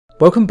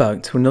Welcome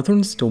back to another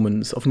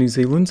instalment of New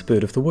Zealand's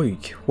Bird of the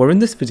Week, where in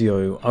this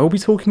video I will be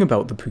talking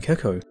about the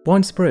Pukeko,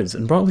 widespread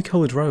and brightly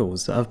coloured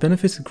rails that have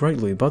benefited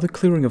greatly by the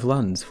clearing of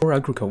lands for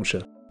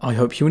agriculture. I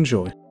hope you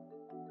enjoy.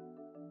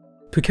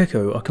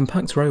 Pukeko are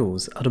compact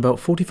rails at about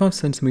 45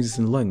 cm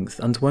in length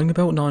and weighing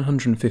about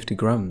 950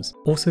 grams,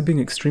 also being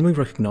extremely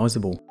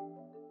recognisable.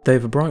 They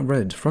have a bright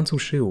red frontal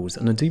shield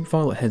and a deep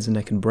violet head,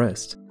 neck and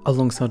breast,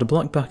 alongside a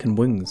black back and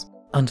wings,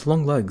 and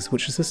long legs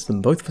which assist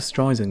them both for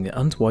striding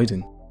and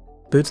wading.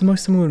 Birds are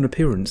most similar in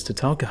appearance to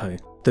takahe,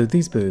 though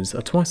these birds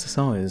are twice the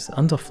size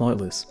and are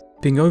flightless,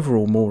 being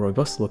overall more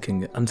robust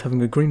looking and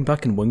having a green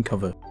back and wing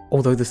cover,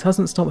 although this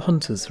hasn't stopped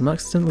hunters from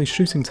accidentally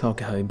shooting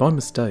takahe by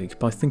mistake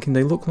by thinking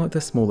they look like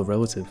their smaller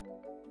relative.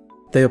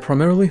 They are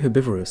primarily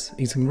herbivorous,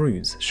 eating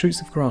roots, shoots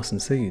of grass and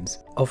seeds,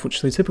 of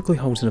which they typically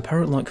hold in a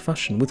parrot-like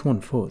fashion with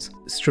one foot,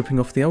 stripping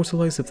off the outer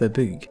layers of their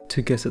beak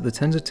to get at the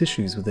tender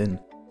tissues within.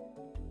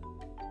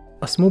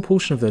 A small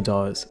portion of their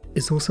diet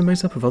is also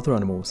made up of other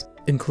animals,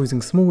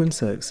 including small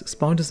insects,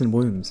 spiders and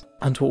worms,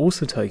 and will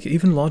also take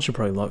even larger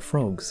prey like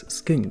frogs,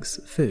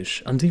 skinks,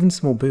 fish, and even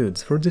small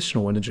birds for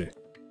additional energy.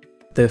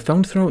 They are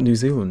found throughout New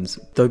Zealand,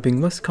 though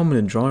being less common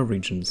in drier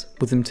regions,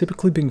 with them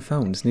typically being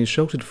found near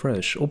sheltered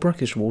fresh or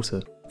brackish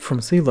water, from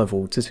sea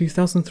level to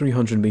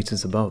 2,300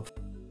 metres above.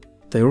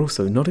 They are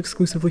also not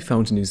exclusively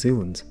found in New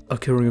Zealand,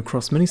 occurring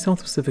across many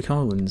South Pacific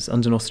islands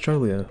and in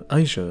Australia,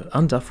 Asia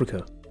and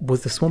Africa,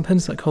 with the swamp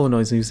hens that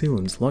colonise New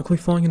Zealand likely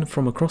flying in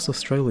from across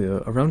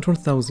Australia around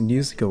 1,000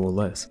 years ago or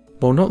less.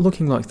 While not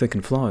looking like they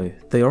can fly,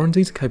 they are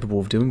indeed capable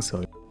of doing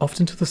so,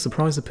 often to the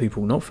surprise of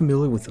people not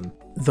familiar with them,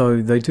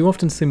 though they do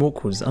often seem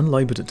awkward and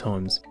laboured at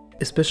times,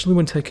 especially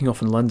when taking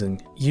off and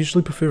landing,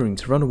 usually preferring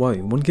to run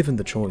away when given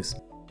the choice.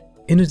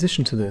 In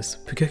addition to this,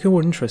 Pukeko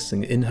are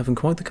interesting in having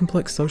quite the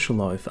complex social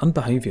life and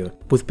behaviour,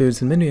 with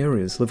birds in many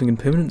areas living in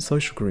permanent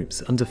social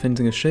groups and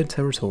defending a shared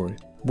territory,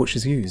 which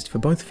is used for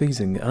both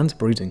feeding and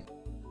breeding.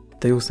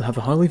 They also have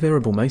a highly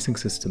variable mating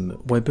system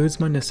where birds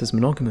may nest as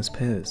monogamous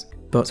pairs,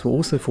 but will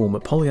also form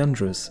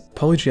polyandrous,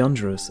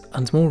 polygyandrous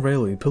and more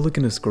rarely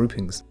polygynous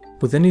groupings,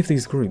 with any of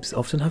these groups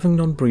often having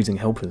non-breeding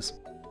helpers.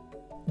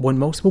 When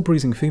multiple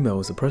breeding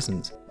females are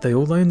present, they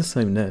all lay in the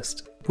same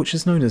nest, which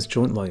is known as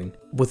joint laying,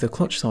 with their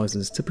clutch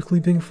sizes typically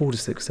being 4 to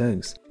 6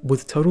 eggs,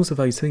 with totals of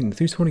 18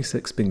 through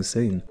 26 being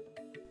seen.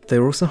 They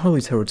are also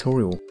highly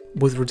territorial,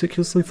 with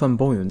ridiculously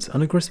flamboyant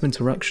and aggressive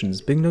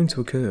interactions being known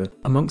to occur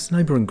amongst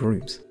neighbouring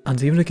groups,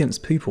 and even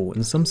against people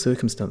in some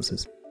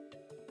circumstances.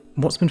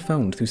 What's been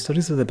found through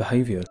studies of their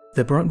behaviour,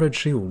 their bright red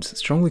shields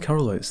strongly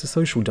correlates to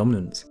social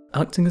dominance,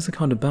 acting as a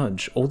kind of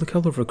badge or the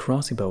colour of a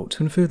karate belt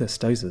to infer their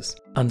status,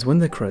 and when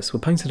their crests were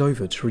painted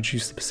over to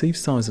reduce the perceived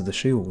size of the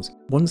shields,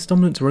 once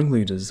dominant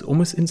ringleaders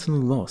almost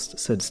instantly lost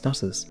said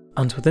status,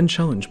 and were then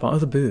challenged by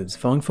other birds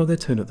vying for their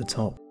turn at the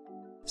top.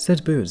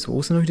 Said birds were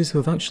also noted to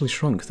have actually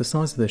shrunk the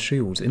size of their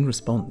shield in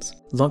response,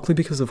 likely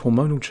because of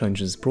hormonal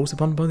changes brought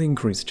upon by the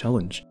increased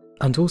challenge,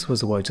 and also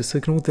as a way to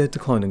signal their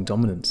declining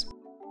dominance.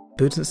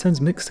 Birds that send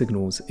mixed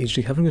signals,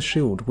 e.g. having a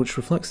shield which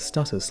reflects a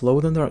status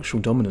lower than their actual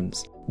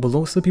dominance, will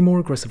also be more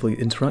aggressively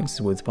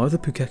interacted with by the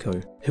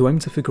Pukeko, who aim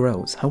to figure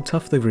out how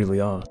tough they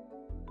really are.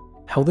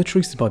 How they're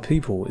treated by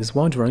people is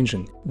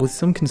wide-ranging, with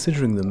some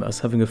considering them as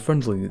having a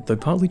friendly though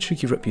partly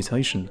cheeky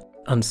reputation,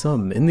 and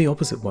some in the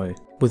opposite way,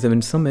 with them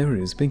in some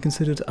areas being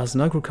considered as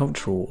an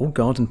agricultural or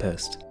garden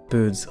pest,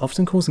 birds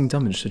often causing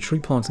damage to tree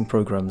planting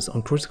programs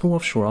on critical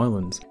offshore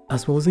islands,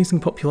 as well as eating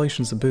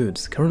populations of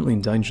birds currently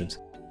endangered.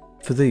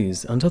 For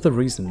these and other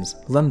reasons,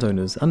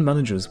 landowners and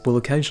managers will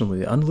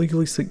occasionally and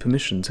legally seek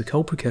permission to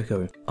cull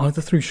Pukeko,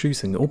 either through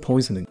shooting or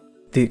poisoning,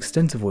 the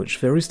extent of which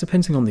varies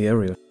depending on the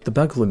area, the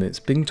bag limit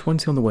being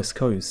 20 on the west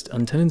coast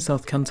and 10 in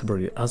South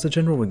Canterbury as a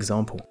general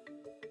example.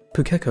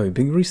 Pukeko,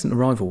 being recent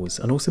arrivals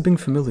and also being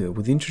familiar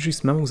with the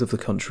introduced mammals of the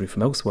country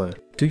from elsewhere,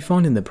 do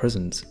fine in their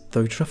presence,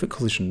 though traffic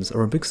collisions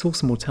are a big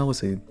source of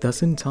mortality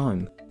that in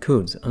time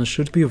could and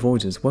should be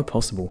avoided where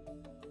possible.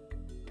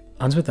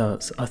 And with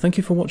that, I thank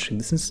you for watching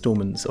this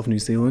instalment of New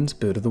Zealand's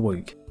Bird of the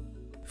Week.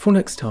 For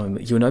next time,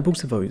 you are able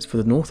to vote for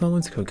the North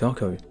Island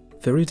kokako,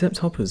 very adept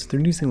hoppers through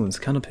New Zealand's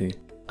canopy,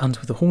 and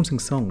with a haunting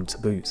song to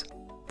boot.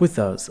 With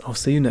that, I'll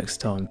see you next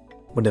time,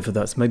 whenever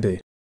that may be.